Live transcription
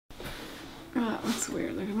Oh, that's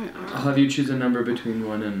weird. Look at my arm. I'll have you choose a number between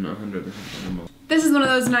 1 and 100 or something. This is one of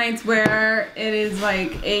those nights where it is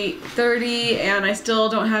like 8:30 and I still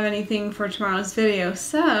don't have anything for tomorrow's video.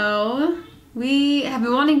 So we have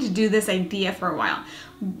been wanting to do this idea for a while.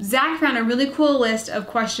 Zach found a really cool list of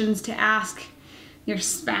questions to ask your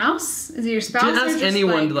spouse. Is it your spouse? To ask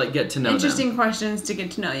anyone to like get to know interesting them. questions to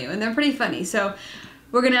get to know you, and they're pretty funny. So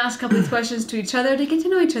we're gonna ask a couple of these questions to each other to get to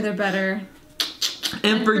know each other better.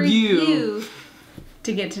 And for you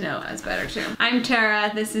to get to know us better too. I'm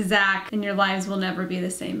Tara, this is Zach, and your lives will never be the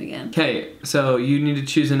same again. Okay, so you need to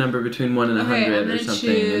choose a number between 1 and 100 or something,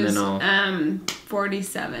 and then I'll...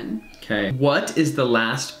 47. Okay. What is the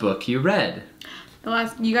last book you read?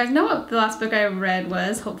 You guys know what the last book I read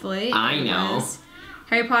was, hopefully. I know. It was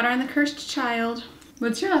Harry Potter and the Cursed Child.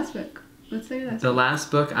 What's your last book? What's your last book? The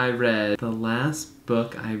last book I read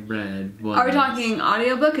was... Are we talking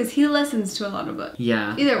audiobook? Because he listens to a lot of books.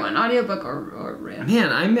 Yeah. Either one, audiobook or read. Man,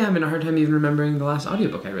 I'm having a hard time even remembering the last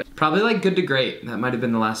audiobook I read. Probably like Good to Great. That might have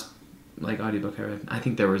been the last like audiobook I read. I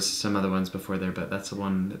think there was some other ones before there, but that's the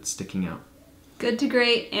one that's sticking out. Good to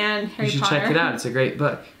Great and Harry Potter. You should check it out. It's a great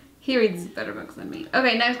book. He reads better books than me.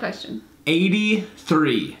 Okay, next question.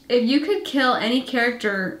 83. If you could kill any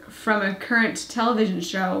character from a current television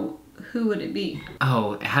show, who would it be?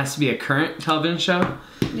 Oh, it has to be a current television show?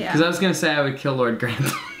 Yeah. Because I was going to say I would kill Lord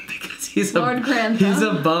Grantham. Because he's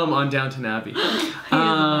a bum on Downton Abbey.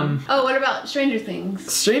 Oh, what about Stranger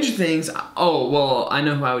Things? Stranger Things, oh, well, I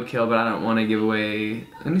know who I would kill, but I don't want to give away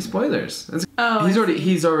any spoilers.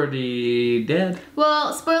 He's already dead.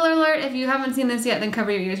 Well, spoiler alert, if you haven't seen this yet, then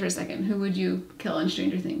cover your ears for a second. Who would you kill in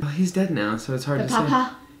Stranger Things? Well, he's dead now, so it's hard to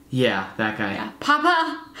Papa? say. Yeah, that guy. Yeah.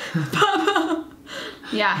 Papa! Papa!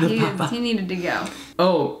 Yeah, he needed to go.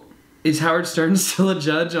 Oh, is Howard Stern still a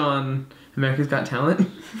judge on America's Got Talent?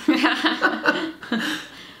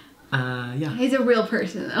 Yeah. He's a real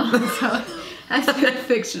person though, so that's a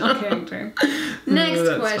fictional character.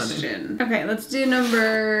 Next question. Funny. Okay, let's do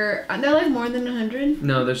number... Are there like more than 100?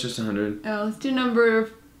 No, there's just 100. Oh, let's do number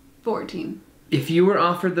 14. If you were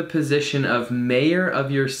offered the position of mayor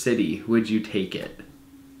of your city, would you take it?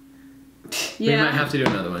 Yeah. We might have to do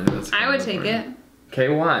another one. I would take it. Okay,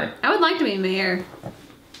 why? I would like to be mayor.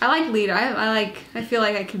 I like leader. I feel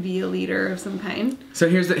like I could be a leader of some kind. So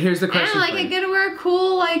here's the question. And I get to wear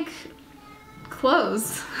cool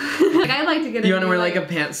clothes. I'd like to get. You want to wear like a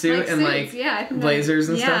pantsuit and suits. Yeah, blazers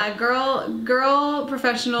and stuff. Yeah, girl,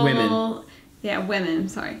 professional. Women. Yeah, women.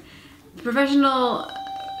 Sorry, professional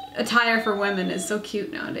attire for women is so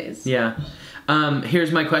cute nowadays. Yeah.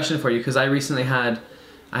 Here's my question for you, because I recently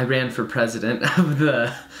I ran for president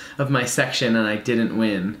of my section and I didn't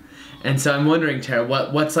win. And so I'm wondering, Tara,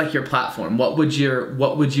 what's like your platform? What would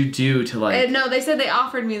you do to like... No, they said they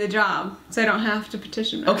offered me the job, so I don't have to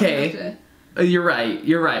petition. Okay, you're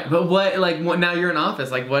right. But what now you're in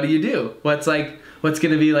office, like what do you do? What's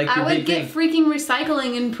gonna be like your big thing? I would get freaking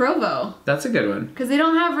recycling in Provo. That's a good one. Because they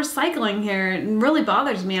don't have recycling here. It really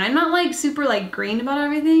bothers me. And I'm not like super like green about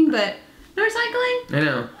everything, but no recycling. I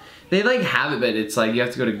know. They like have it, but it's like you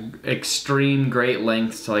have to go to extreme great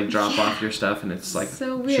lengths to like drop off your stuff, and it's like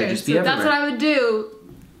so weird. Should just be everywhere. That's what I would do.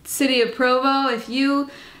 City of Provo, if you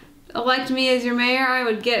elect me as your mayor, I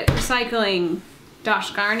would get recycling.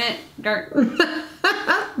 Gosh darn it. Gosh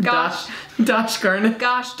darn it.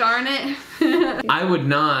 Gosh darn it. I would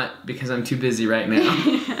not, because I'm too busy right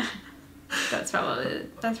now. That's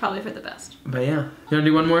probably for the best. But yeah. You wanna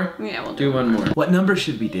do one more? Yeah, we'll do one more. What number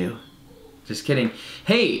should we do? Just kidding.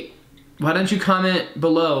 Hey, why don't you comment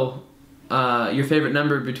below your favorite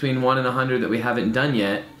number between 1 and 100 that we haven't done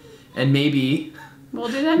yet, and maybe we'll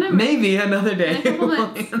do that number. Maybe another day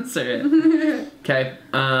we'll answer it. Okay,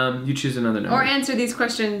 you choose another number. Or answer these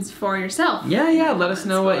questions for yourself. Yeah, let us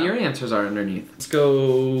know what your answers are underneath. Let's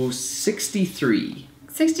go 63.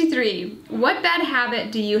 63. What bad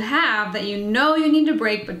habit do you have that you know you need to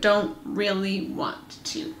break but don't really want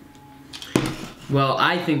to? Well,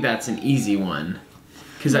 I think that's an easy one.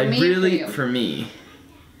 Because for me,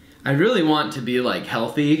 I really want to be like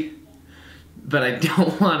healthy, but I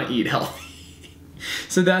don't want to eat healthy.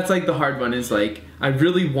 So that's like the hard one, is like, I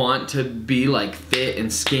really want to be like fit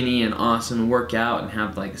and skinny and awesome and work out and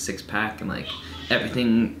have like a 6-pack and like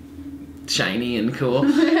everything shiny and cool.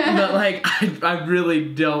 But like, I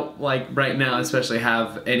really don't like right now especially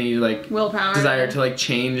have any like willpower desire to like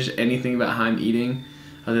change anything about how I'm eating,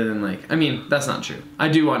 other than like, I mean, that's not true. I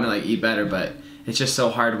do want to like eat better, but it's just so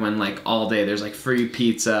hard when like all day there's like free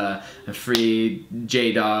pizza and free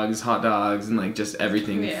J-Dogs, hot dogs, and like just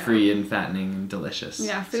everything free and fattening and delicious.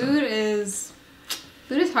 Yeah, food is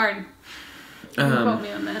hard. You can quote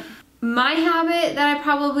me on that. My habit that I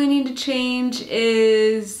probably need to change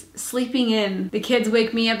is sleeping in. The kids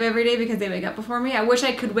wake me up every day because they wake up before me. I wish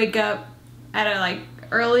I could wake up at a like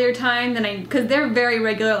earlier time than because they're very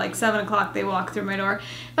regular, like 7 o'clock they walk through my door.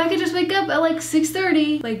 If I could just wake up at like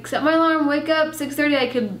 6:30, like set my alarm, wake up 6:30, I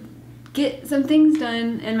could get some things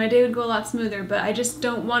done and my day would go a lot smoother, but I just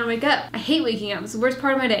don't want to wake up. I hate waking up. It's the worst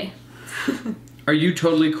part of my day. Are you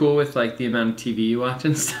totally cool with like the amount of TV you watch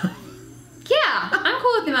and stuff? Yeah, I'm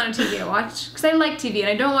cool with the amount of TV I watch because I like TV and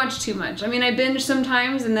I don't watch too much. I mean, I binge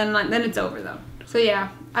sometimes and then it's over though. So yeah,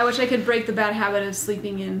 I wish I could break the bad habit of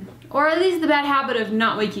sleeping in, or at least the bad habit of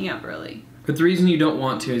not waking up early. But the reason you don't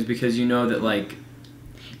want to is because you know that like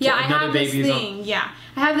yeah, I have this thing. Yeah,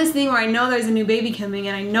 I have this thing where I know there's a new baby coming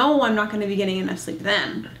and I know I'm not going to be getting enough sleep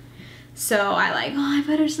then. So I like, oh, I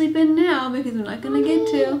better sleep in now because I'm not going to get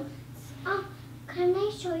to. Oh, can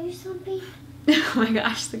I show you something? Oh my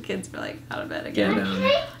gosh, the kids are like out of bed again.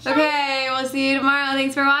 Yeah, okay, we'll see you tomorrow.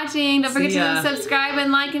 Thanks for watching. Don't forget to subscribe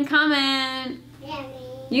and like and comment.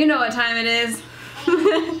 You know what time it is.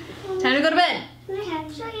 Time to go to bed. Can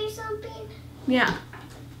I show you something? Yeah.